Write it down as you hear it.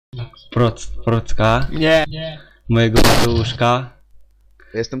Procka. Nie. Mojego Mateuszka.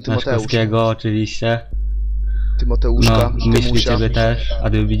 Ja jestem Tymoteusz. Naszkowskiego oczywiście. Tymoteuszka, No, myślę Tymusia. ciebie też, a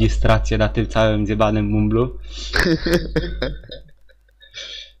ty widzisz strację na tym całym zjebanym mumblu.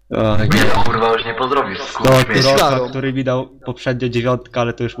 O, No kurwa już nie pozdrowisz, no, skurczmy. Roka, który mi dał poprzednio 9,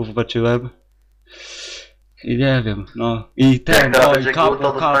 ale to już mu wybaczyłem. I nie wiem, no. I ten, Jak oj, będzie kapo, głód,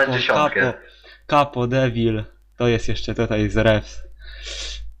 to dostanie kapo, 10. kapo, devil. To jest jeszcze tutaj z refs.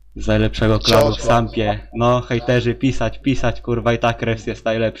 Z najlepszego klanu w Sampie. No, hejterzy, pisać, kurwa, i tak refs jest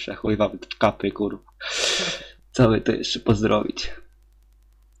najlepsze. Chuj wam w kapy, kurwa. Co by to jeszcze pozdrowić?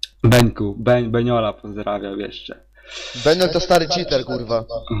 Benku, Beniola pozdrawiam jeszcze. Beniok to stary cheater, kurwa.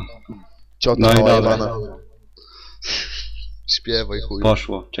 Ciota No i mała dobra. jebana. Śpiewaj, chuj.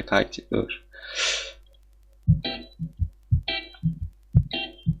 Poszło, czekajcie, już.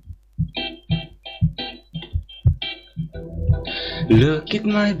 Look at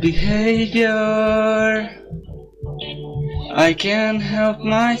my behavior. I can't help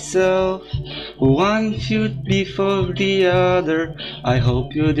myself. One foot before the other. I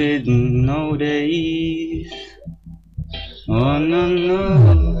hope you didn't notice. Oh no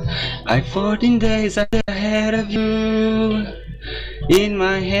no, I'm 14 days ahead of you. In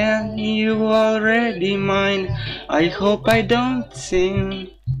my hand, you already mine. I hope I don't seem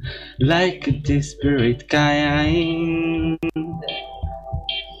like a desperate kind.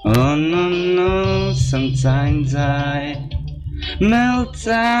 Oh no no, sometimes I melt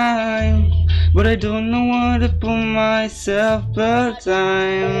time, but I don't know what to put myself, but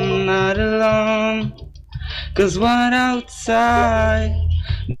I'm not alone. 'Cause what outside,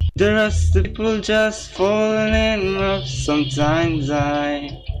 the rest of people just falling in love. Sometimes I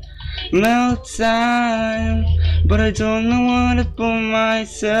melt time, but I don't know what to put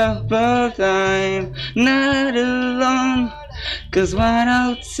myself, but I'm not alone. 'Cause what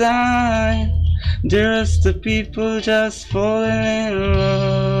outside, the rest of people just falling in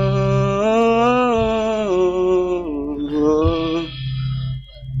love.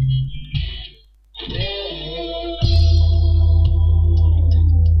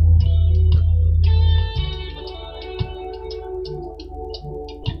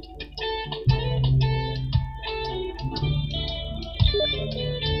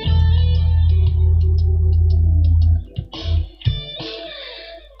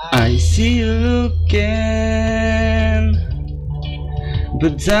 I see you looking,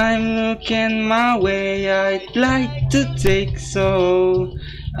 but I'm looking my way. I'd like to take, so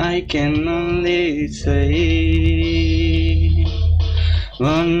I can only say,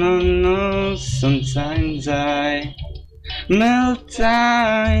 oh no no, sometimes I melt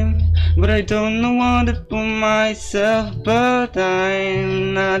time, but I don't know what to put myself, but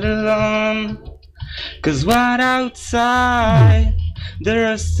I'm not alone. 'Cause what outside, the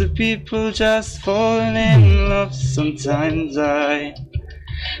rest of people just falling in love. Sometimes I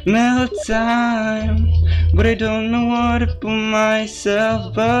melt time, but I don't know what to put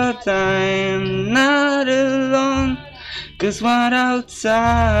myself, but I'm not alone. 'Cause what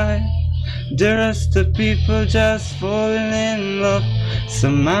outside, the rest of people just falling in love.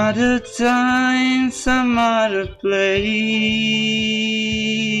 Some other time, some other place.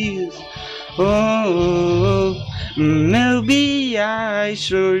 Oh, maybe I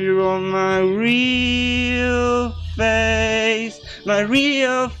show you all my real face, my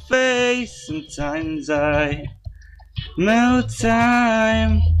real face. Sometimes I melt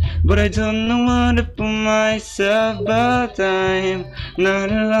time, but I don't know what to put myself, but I'm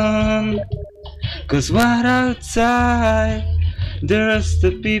not alone. 'Cause what outside, the rest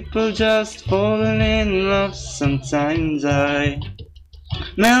of people just falling in love. Sometimes I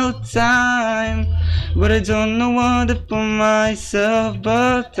melt time, but I don't know what to put myself,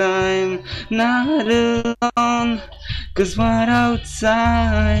 but I'm not alone. 'Cause what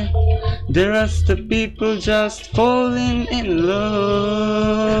outside, the rest of people just falling in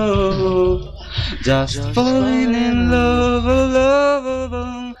love. Just falling in love, oh, love, oh,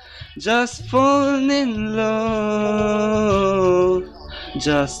 oh. Just falling in love.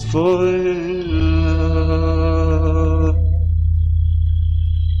 Just falling in love.